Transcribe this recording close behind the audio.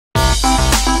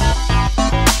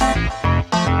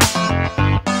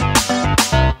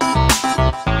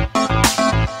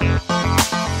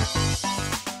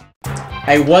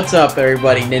Hey, what's up,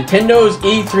 everybody? Nintendo's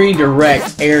E3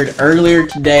 Direct aired earlier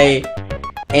today,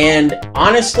 and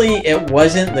honestly, it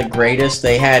wasn't the greatest.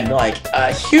 They had like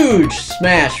a huge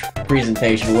Smash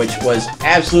presentation, which was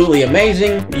absolutely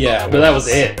amazing. Yeah, but that was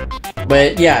it.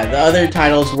 But yeah, the other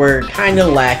titles were kind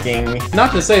of lacking.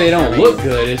 Not to say they don't look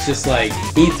good, it's just like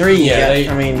E3. Yeah,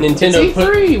 I mean, Nintendo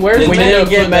E3. Where's we didn't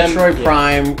get them, Metroid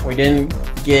Prime. We didn't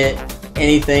get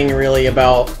anything really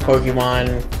about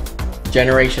Pokemon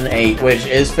Generation 8, which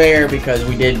is fair because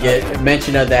we did get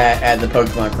mention of that at the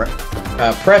Pokemon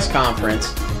press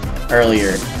conference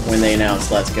earlier when they announced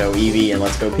Let's Go Eevee and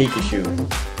Let's Go Pikachu.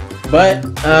 But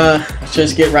let's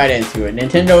just get right into it.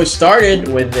 Nintendo started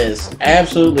with this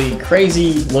absolutely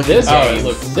crazy looking game.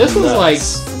 This was like,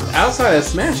 outside of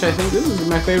Smash, I think this is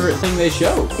my favorite thing they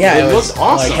showed. Yeah, it was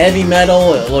awesome. Like heavy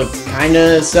metal. It looked kind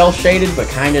of cel-shaded, but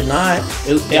kind of not.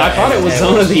 I thought it was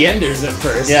Zone of the Enders at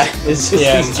first. Yeah, it's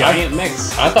just these giant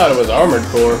mechs. I thought it was Armored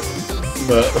Core,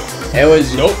 but it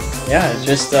was. Nope. Yeah, it's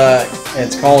just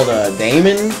it's called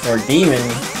Damon or Demon,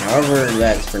 however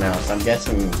that's pronounced. I'm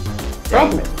guessing.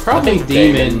 Probably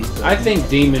Demon. I think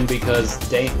Demon because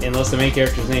unless the main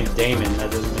character's named Damon,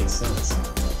 that doesn't make sense.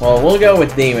 Well, we'll go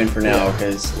with Demon for now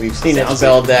because we've seen it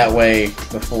spelled that way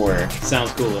before.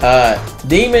 Sounds cooler.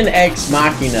 Demon Ex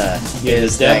Machina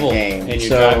is the devil, that game, and you're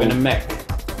driving a mech.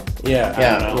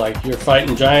 Yeah, like you're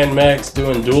fighting giant mechs,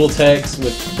 doing dual techs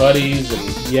with buddies,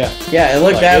 and yeah, it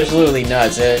looked like absolutely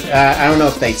nuts. I don't know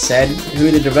if they said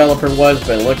who the developer was,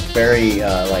 but it looked very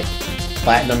like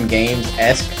Platinum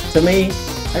Games-esque to me.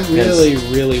 I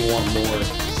really want more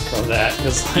from that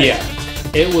because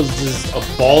it was just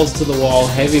a balls to the wall,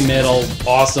 heavy metal,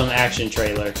 awesome action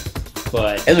trailer.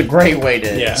 But it's a great way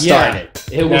to start it.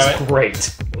 It was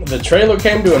great. The trailer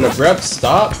came to an abrupt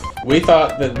stop. We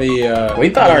thought that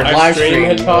our live stream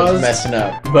had paused, was messing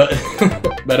up.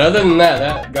 But other than that,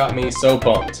 that got me so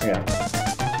pumped. Yeah.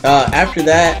 After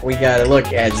that, we got a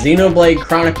look at Xenoblade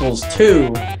Chronicles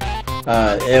 2.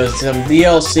 It was some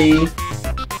DLC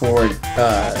for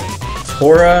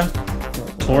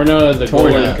Torna the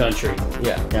Golden Country.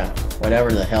 Yeah,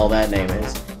 whatever the hell that name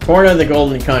is. Torna the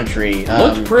Golden Country.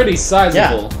 Looked pretty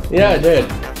sizable. Yeah, it did.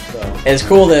 So. It's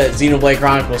cool that Xenoblade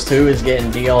Chronicles 2 is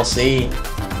getting DLC,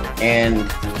 and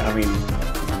I mean,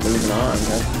 moving on.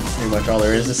 That's pretty much all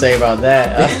there is to say about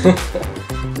that.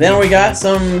 Then we got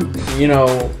some,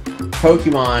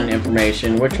 Pokemon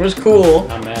information, which was cool.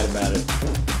 I'm mad about it.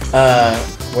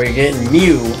 Where you're getting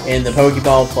Mew in the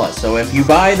Pokeball Plus. So if you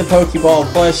buy the Pokeball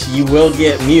Plus, you will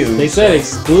get Mew. They said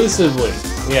exclusively.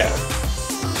 Yeah.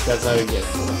 That's how you get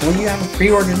it. Well, you have it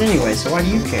pre-ordered anyway, so why do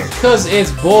you care? Because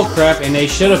it's bullcrap and they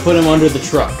should have put him under the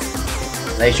truck.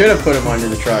 They should have put him under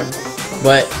the truck.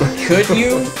 But could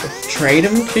you trade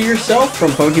him to yourself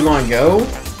from Pokemon Go?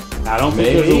 I don't think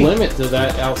there's a limit to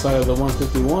that outside of the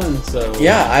 151, so...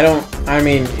 Yeah, I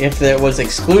mean, if it was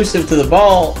exclusive to the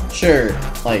ball, sure.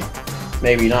 Like,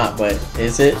 maybe not, but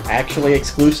is it actually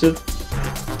exclusive?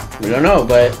 We don't know,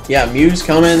 but yeah, Mew's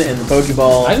coming in the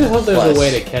Pokeball. I just hope there's a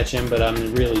way to catch him, but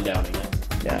I'm really doubting it.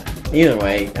 Yeah, either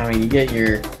way, I mean, you get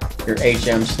your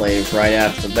HM slave right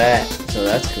after the bat, so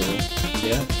that's cool.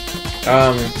 Yeah.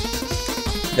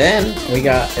 Then we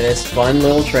got this fun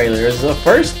little trailer. It's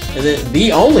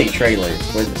the only trailer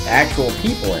with actual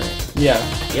people in it. Yeah.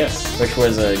 Yes. Which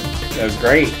was a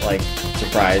great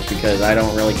surprise because I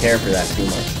don't really care for that too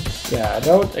much. Yeah, I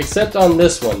don't. Except on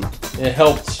this one, it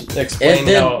helped explain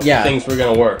how things were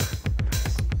gonna work.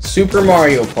 Super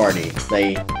Mario Party.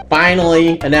 They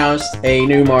finally announced a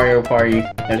new Mario Party.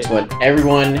 That's what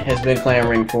everyone has been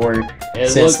clamoring for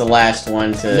since the last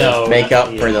one to make up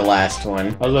for the last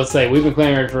one. I was about to say, we've been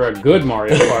clamoring for a good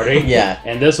Mario Party. Yeah.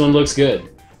 And this one looks good.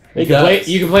 You can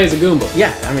play as a Goomba.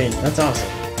 Yeah, I mean, that's awesome.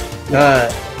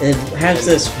 It has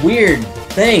this weird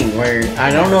thing where I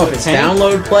don't know if it's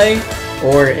download play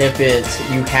or if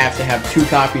you have to have 2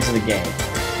 copies of the game.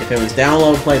 If it was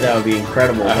download play, that would be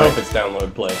incredible. I hope it's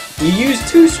download play. You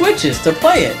use 2 switches to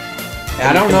play it.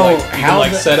 I don't know how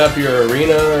you can set up your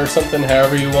arena or something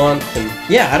however you want.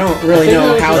 Yeah, I don't really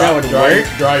know how that would work.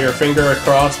 Draw your finger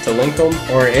across to link them,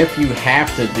 or if you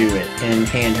have to do it in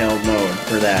handheld mode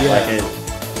for that. Yeah.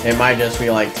 Like it might just be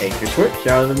like take your Switch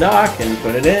out of the dock and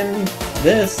put it in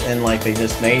this, and like they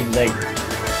just made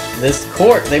this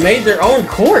court. They made their own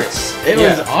courts. It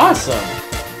was awesome.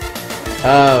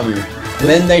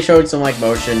 Then they showed some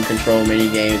motion control mini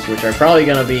games, which are probably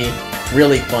gonna be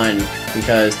really fun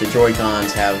because the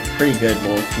Joy-Cons have pretty good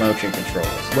motion controls.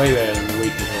 Way better than the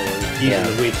Wii controllers. Even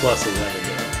the Wii Plus is ever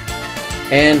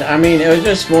good. And I mean, it was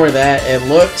just more that it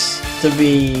looks to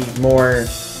be more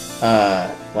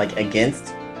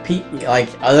against like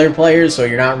other players, so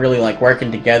you're not really like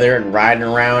working together and riding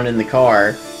around in the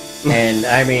car. And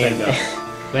I mean,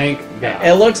 Thank God.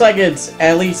 it looks like it's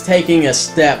at least taking a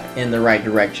step in the right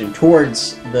direction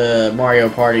towards the Mario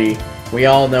Party we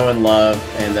all know and love,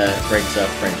 and that breaks up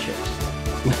friendships.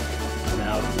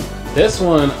 Now, this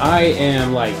one I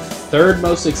am like third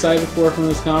most excited for from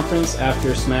this conference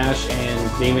after Smash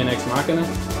and Demon X Machina.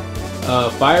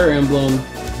 Fire Emblem,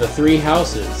 The Three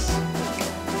Houses.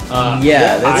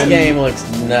 This game looks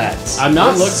nuts. I'm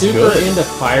not super good. into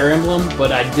Fire Emblem,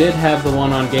 but I did have the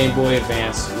one on Game Boy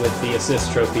Advance with the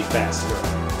assist trophy fast girl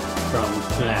from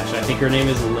Smash. I think her name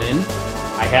is Lynn.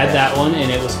 I had that one, and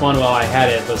it was fun while I had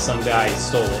it, but some guy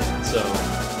stole it, so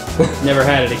never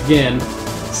had it again.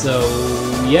 So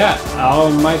yeah, I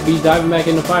might be diving back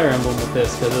into Fire Emblem with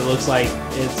this because it looks like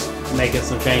it's making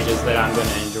some changes that I'm going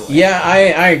to enjoy. Yeah,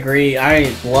 I agree.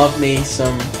 I love me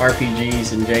some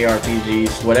RPGs and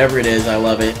JRPGs, whatever it is, I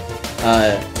love it.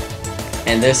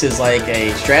 And this is like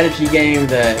a strategy game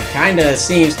that kind of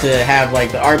seems to have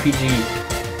like the RPG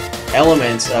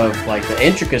elements of like the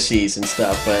intricacies and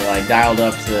stuff, but like dialed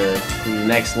up to the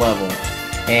next level.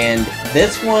 And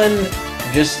this one,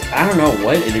 just, I don't know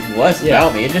what it was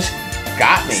about me. It just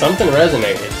got me. Something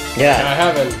resonated. Yeah. And I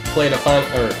haven't played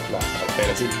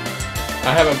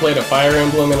I haven't played a Fire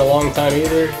Emblem in a long time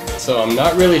either, so I'm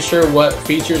not really sure what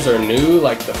features are new,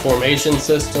 like the formation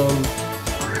system.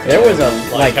 There was a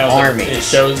like how army. It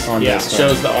shows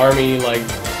the army like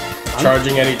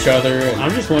charging at each other. And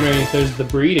I'm just wondering if there's the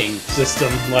breeding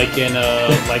system, like in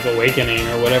like Awakening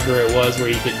or whatever it was, where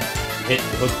you could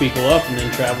hook people up and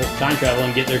then time travel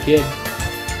and get their kid.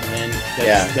 And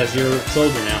that's your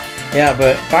soldier now. Yeah,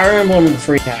 but Fire Emblem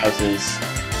Three Houses,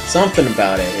 something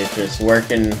about it, it's just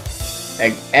working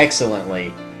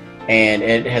excellently, and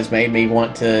it has made me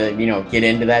want to, get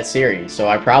into that series. So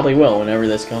I probably will whenever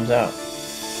this comes out.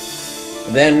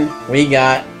 Then we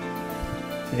got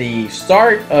the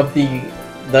start of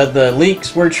the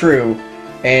leaks were true,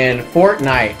 and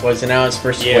Fortnite was announced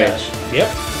for Switch. Yeah.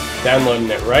 Yep. Downloading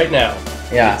it right now.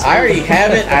 Yeah, I already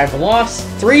have it. I've lost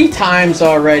 3 times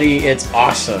already. It's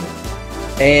awesome.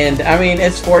 And, I mean,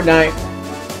 it's Fortnite.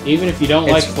 Even if you don't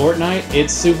like Fortnite,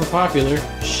 it's super popular.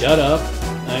 Shut up.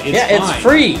 It's fine. It's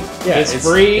free. Yeah, it's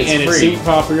free, it's super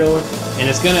popular. And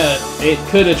it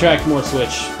could attract more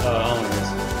Switch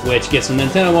owners, which gets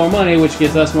Nintendo more money, which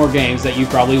gets us more games that you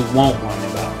probably won't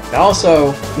whine about. It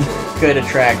also could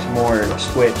attract more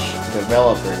Switch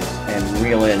developers and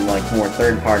reel in like more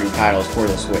third-party titles for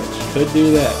the Switch. Could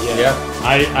do that, yeah.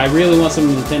 I really want some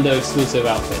Nintendo exclusive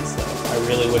outfits though. I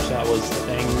really wish that was the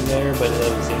thing there, but it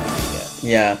doesn't seem to be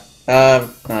yet. Yeah.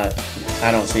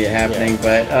 I don't see it happening,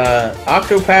 but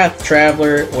Octopath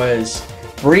Traveler was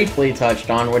briefly touched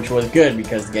on, which was good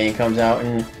because the game comes out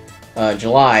in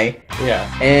July. Yeah.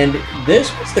 And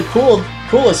this was the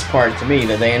coolest part to me,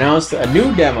 that they announced a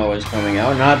new demo is coming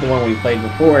out, not the one we played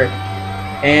before.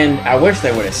 And I wish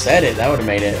they would have said it. That would have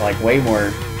made it like way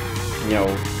more,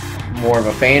 more of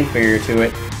a fanfare to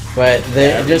it. But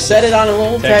they just said it on a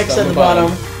little text at the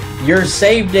bottom. Your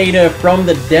save data from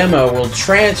the demo will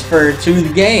transfer to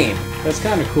the game. That's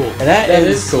kind of cool. And that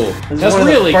is cool. That's one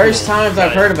really of the first times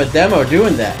I've heard of a demo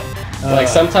doing that. Like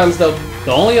sometimes the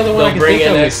only other one I can bring think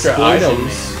in of extra is Explosion items.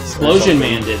 Man. Explosion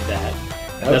Man did that.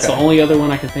 That's the only other one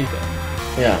I can think of.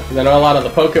 Yeah. And then a lot of the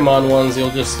Pokemon ones,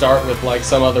 you'll just start with like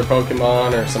some other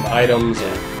Pokemon or some items.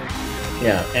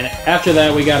 Yeah. And after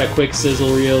that, we got a quick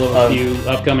sizzle reel of a few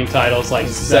upcoming titles, like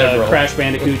the Crash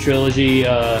Bandicoot trilogy,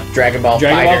 Dragon Ball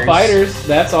Fighters.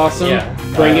 That's awesome. Yeah.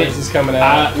 Bring it. This is coming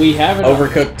out. We have it.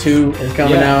 Overcooked 2 is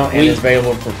coming out and is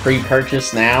available for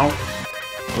pre-purchase now.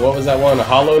 What was that one?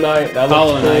 Hollow Knight? That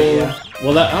Hollow Knight, yeah.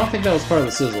 Well, I don't think that was part of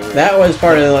the sizzle reel. That was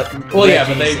part of the but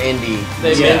indie.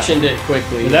 They mentioned it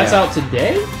quickly. But that's out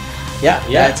today? Yeah,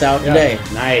 that's out today.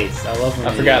 Nice. I love when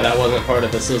I forgot that wasn't part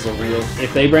of the sizzle reel.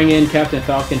 If they bring in Captain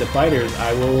Falcon to Fighters,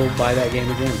 I will buy that game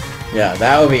again. Yeah,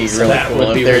 that would be really that cool.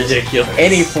 Would be if there's ridiculous.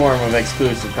 Any form of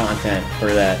exclusive content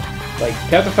for that. Like,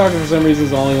 Captain Falcon for some reason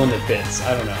is the only one that fits.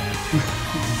 I don't know.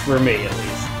 For me, at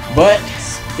least. But,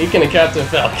 speaking of Captain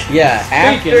Falcon. Yeah,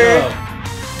 after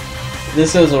the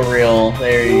sizzle reel,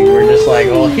 we're just like,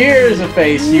 well, here's a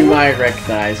face you might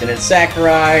recognize, and it's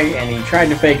Sakurai, and he tried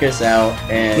to fake us out,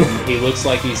 and he looks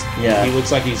like he's he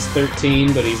looks like he's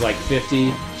 13, but he's like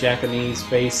 50, Japanese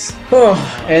face.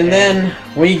 And then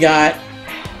we got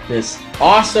this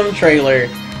awesome trailer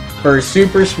for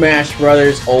Super Smash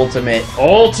Bros. Ultimate.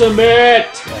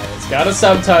 It's got a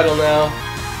subtitle now.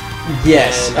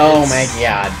 Yes. Oh my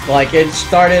god. Like, it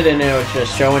started and it was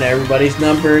just showing everybody's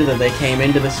number that they came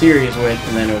into the series with,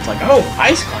 and then it was like, oh,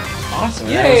 Ice Climb. awesome.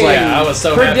 Yeah, I was like, I was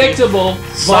so predictable.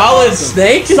 Solid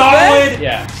Snake is back? Solid.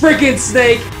 Yeah. Freaking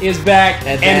Snake is back,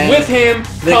 and with him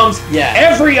comes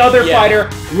every other fighter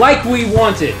like we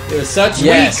wanted. It was such.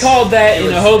 We called that in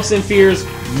the hopes and fears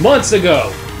months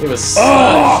ago. It was such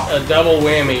a double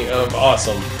whammy of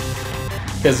awesome.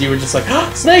 Because you were just like,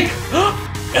 Snake!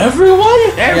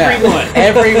 Everyone? Everyone!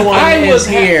 Everyone is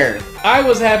here. I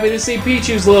was happy to see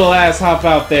Pichu's little ass hop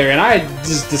out there, and I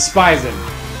just despise him.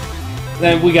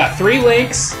 Then we got 3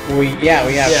 links. We have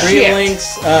 3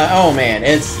 links. Oh man,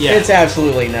 it's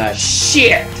absolutely nuts.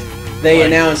 Shit! They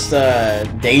announced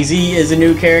Daisy is a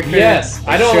new character. Yes,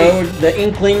 I showed the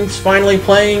Inklings finally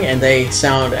playing, and they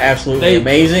sound absolutely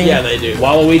amazing. Yeah, they do.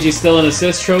 Waluigi's still an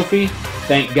assist trophy.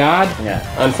 Thank God. Yeah.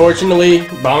 Unfortunately,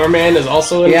 Bomberman is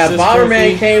also an assist trophy.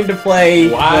 Bomberman came to play.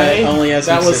 Why? But only as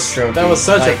an assist trophy. That was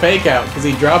such a fake out because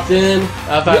he dropped in.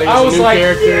 I thought he was a new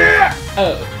character. Yeah!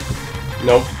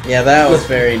 Nope. Yeah, that was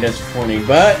very disappointing.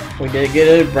 But we did get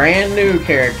a brand new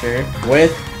character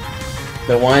with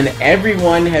the one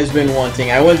everyone has been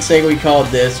wanting. I wouldn't say we called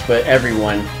this, but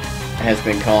everyone has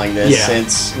been calling this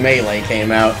since Melee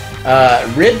came out.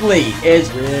 Ridley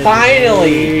is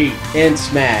finally in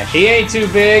Smash. He ain't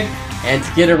too big. And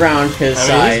to get around his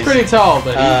size. He's pretty tall,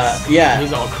 but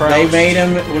he's all crouched. They made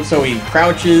him so he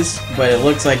crouches, but it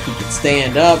looks like he can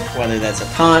stand up, whether that's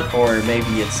a taunt or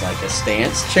maybe it's like a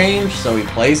stance change, so he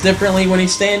plays differently when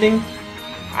he's standing.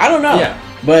 I don't know. Yeah.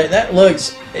 But that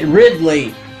looks...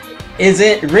 Ridley is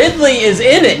in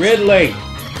it. Ridley.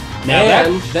 Now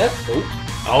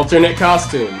alternate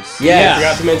costumes. Yeah. I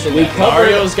forgot to mention that.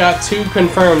 Mario's got 2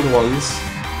 confirmed ones.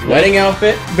 Wedding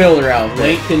outfit, builder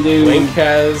outfit. Link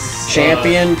has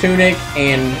champion tunic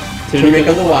and tunic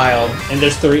of the wild. And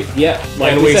there's 3. Yeah,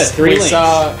 like and we said, 3 links.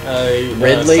 Saw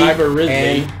Ridley, Cyber Ridley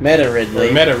and Meta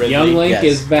Ridley. Young Link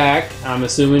is back. I'm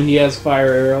assuming he has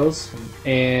fire arrows.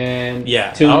 And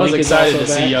I was excited to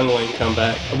see Young Link come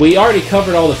back. We already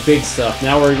covered all the big stuff.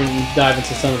 Now we're going to dive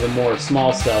into some of the more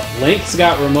small stuff. Link's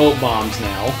got remote bombs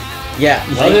now. Yeah.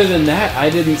 Other than that, I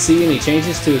didn't see any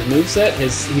changes to his moveset.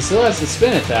 He still has the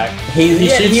spin attack. He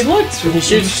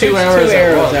shoots 2 arrows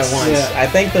at once. Yeah. I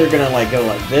think they're gonna go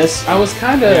like this. I was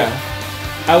kind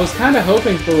of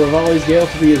hoping for Rivali's Gale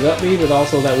to be his up B, but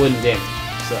also that wouldn't damage.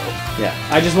 So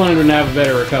I just wanted him to have a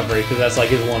better recovery because that's like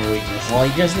his one weakness. Well,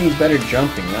 he just needs better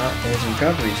jumping. Not his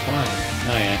recovery's fine.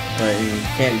 Oh yeah, but he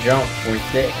can't jump for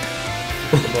his dick.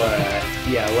 But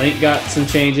yeah, Link got some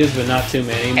changes, but not too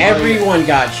many. Everyone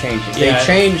got changes. They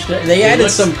changed. They added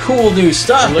some cool new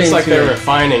stuff. It looks like they're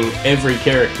refining every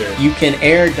character. You can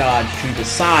air dodge to the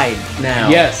side now.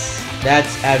 Yes,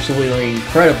 that's absolutely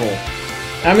incredible.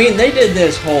 I mean, they did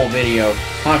this whole video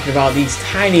talking about these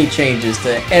tiny changes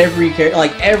to every character.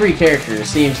 Like every character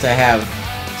seems to have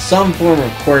some form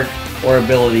of quirk or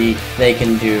ability they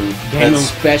can do that's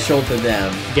special to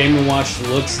them. Game & Watch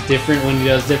looks different when he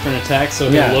does different attacks, so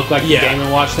he'll look like the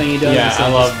Game & Watch thing he does. Yeah,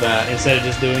 I love that. Instead of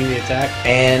just doing the attack.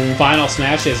 And Final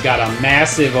Smash has got a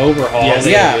massive overhaul.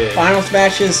 Yes, Final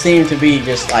Smashes seem to be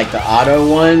just like the auto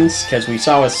ones, because we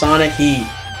saw with Sonic, he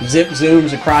zip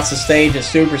zooms across the stage as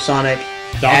Supersonic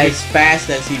as fast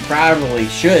as he probably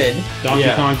should.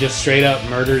 Donkey Kong just straight up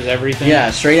murders everything.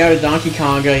 Yeah, straight out of Donkey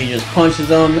Konga, he just punches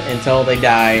them until they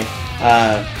die.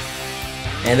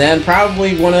 And then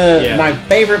probably one of my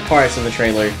favorite parts of the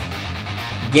trailer,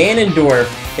 Ganondorf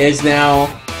is now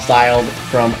styled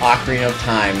from Ocarina of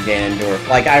Time Ganondorf.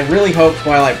 Like, I really hope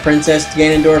Twilight Princess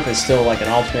Ganondorf is still like an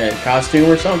alternate costume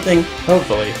or something.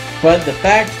 Hopefully. But the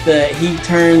fact that he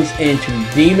turns into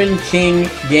Demon King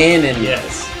Ganon.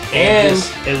 Yes. And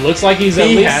it looks like he's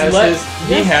he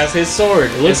has his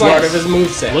sword. It looks like part of his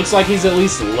moveset. Looks like he's at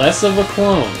least less of a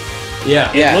clone.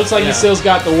 Yeah. It looks like he still's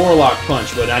got the Warlock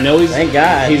punch, but I know he's he's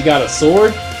got a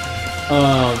sword.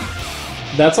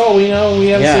 That's all we know. We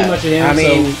haven't seen much of him. I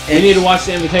mean, so we need to watch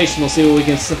the Invitational, see what we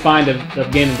can find of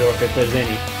Ganondorf if there's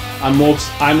any. I'm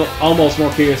almost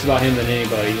more curious about him than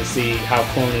anybody to see how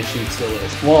clone-ish he still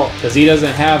is. Well, because he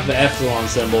doesn't have the Epsilon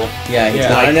symbol. Yeah, he's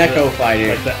not an Echo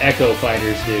Fighter. Like the Echo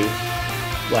Fighters do.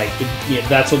 Like,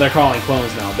 that's what they're calling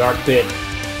clones now. Dark Pit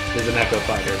is an Echo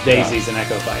Fighter. Daisy's an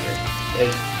Echo Fighter.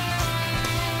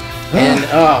 And,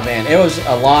 oh man, it was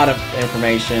a lot of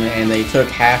information, and they took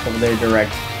half of their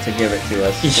direct to give it to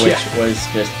us, which was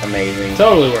just amazing.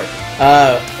 Totally worth it.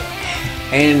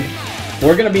 And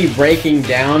we're going to be breaking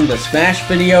down the Smash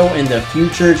video in the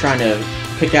future, trying to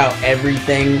pick out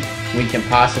everything we can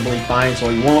possibly find, so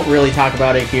we won't really talk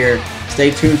about it here.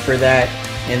 Stay tuned for that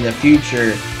in the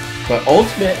future. But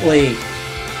ultimately,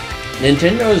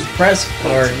 Nintendo's press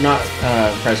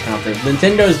conference,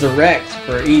 Nintendo's Direct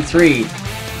for E3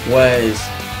 was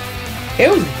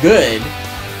good.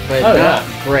 but Oh, not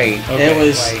yeah. great. Okay, It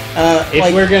was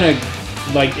if we're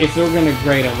gonna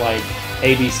grade them like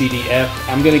A, B, C, D, F,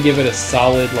 I'm gonna give it a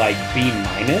solid like B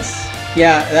minus.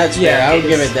 yeah, that's fair. Yeah, I would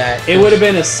it's- give it that. It would have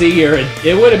been a C or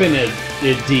it would have been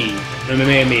a D, or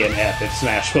maybe an F if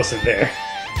Smash wasn't there.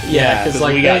 Yeah, because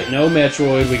like we got no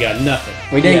Metroid, we got nothing.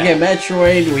 We didn't Yeah. get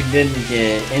Metroid. We didn't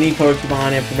get any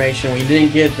Pokemon information. We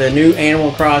didn't get the new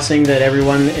Animal Crossing that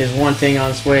everyone is wanting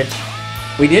on Switch.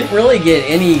 We didn't really get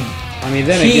any I mean,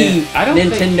 then key again, I don't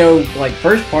think, Nintendo like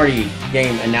first-party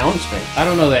game announcements. I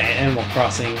don't know that Animal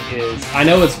Crossing is. I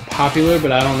know it's popular,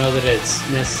 but I don't know that it's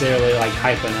necessarily like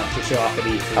hype enough to show off at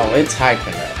E3. Oh, it's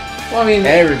hyping up. well, I mean,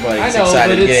 Everybody's I know,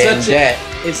 excited but to get it in it's such jet.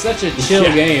 It's such a chill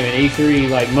Yeah. game, and E3,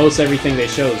 like most everything they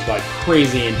show is like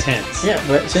crazy intense. Yeah,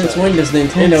 but since So, when does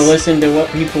Nintendo it's- listen to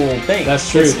what people think? That's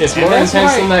true. It's And more that's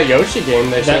intense why- than that Yoshi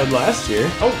game they That- showed last year.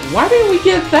 Oh, why didn't we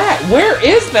get that? Where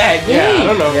is that game? Yeah, I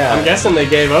don't know. Yeah. I'm guessing they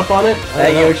gave up on it. I that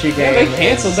don't know. Yoshi Yeah, game. they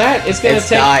canceled is- that. It's gonna It's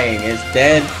take. dying. It's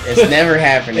dead. It's never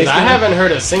happening. I haven't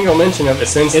heard a single mention of it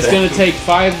since It's then. gonna take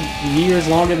 5 years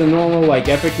longer than normal, like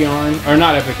Epic Yarn, or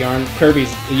not Epic Yarn,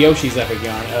 Yoshi's Epic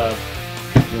Yarn.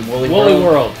 Woolly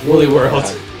Woolly World.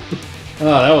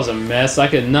 Oh, that was a mess. I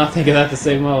could not think of that to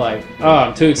save my life. Oh,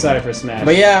 I'm too excited for Smash.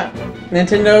 But yeah,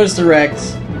 Nintendo's Direct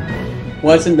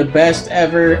wasn't the best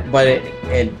ever, but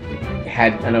it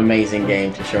had an amazing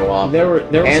game to show off, there were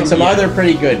and some yeah. other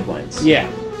pretty good ones. Yeah,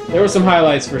 there were some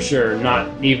highlights for sure.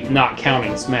 Not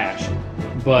counting Smash,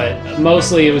 but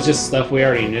mostly it was just stuff we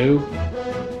already knew.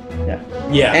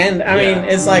 Yeah. And I mean,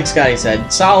 it's like Scotty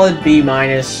said, solid B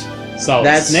minus. So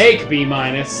That's- Snake B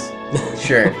minus.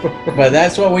 Sure, but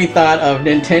that's what we thought of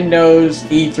Nintendo's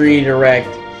E3 Direct.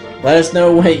 Let us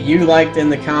know what you liked in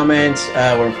the comments.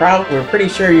 We're pretty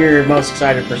sure you're most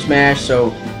excited for Smash,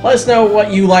 so let us know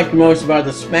what you liked most about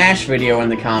the Smash video in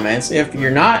the comments. If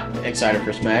you're not excited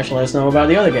for Smash, let us know about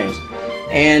the other games.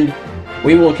 And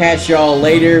we will catch y'all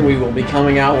later. We will be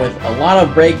coming out with a lot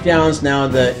of breakdowns now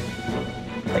that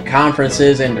the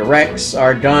conferences and directs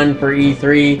are done for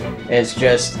E3. It's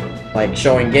just like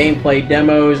showing gameplay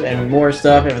demos and more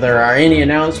stuff. If there are any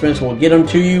announcements, we'll get them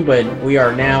to you, but we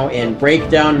are now in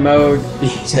breakdown mode.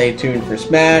 Stay tuned for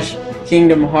Smash,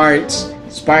 Kingdom Hearts,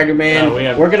 Spider-Man.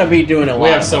 We're going to be doing a lot. We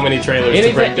have so many trailers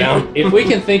to break down. If we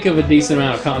can think of a decent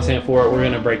amount of content for it, we're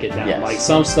gonna break it down. Yes. Like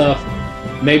some stuff,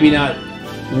 maybe not.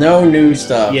 No new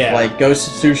stuff, Yeah. like Ghost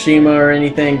of Tsushima or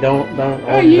anything. Don't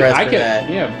hold your breath for that.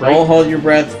 break. Don't hold your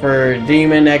breath for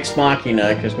Demon Ex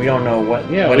Machina, because we don't know what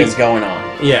is going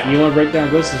on. Yeah. You want to break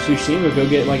down Ghost of Tsushima? Go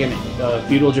get like a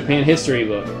feudal Japan history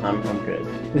book. I'm good.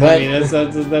 I But mean, that's the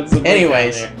breakdown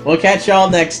anyways, there. we'll catch y'all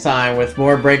next time with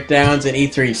more breakdowns and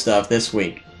E3 stuff this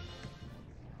week.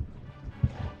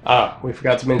 We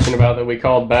forgot to mention about that we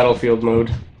called Battlefield mode.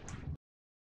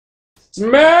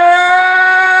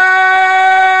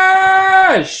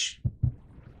 Smash!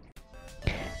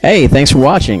 Hey, thanks for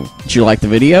watching. Did you like the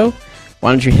video?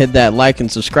 Why don't you hit that like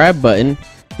and subscribe button?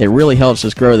 It really helps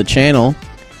us grow the channel.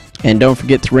 And don't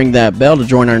forget to ring that bell to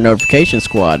join our notification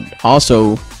squad.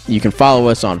 Also, you can follow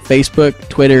us on Facebook,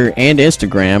 Twitter, and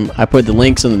Instagram. I put the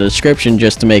links in the description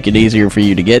just to make it easier for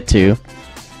you to get to.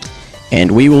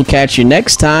 And we will catch you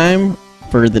next time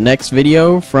for the next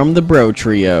video from the Bro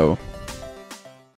Trio.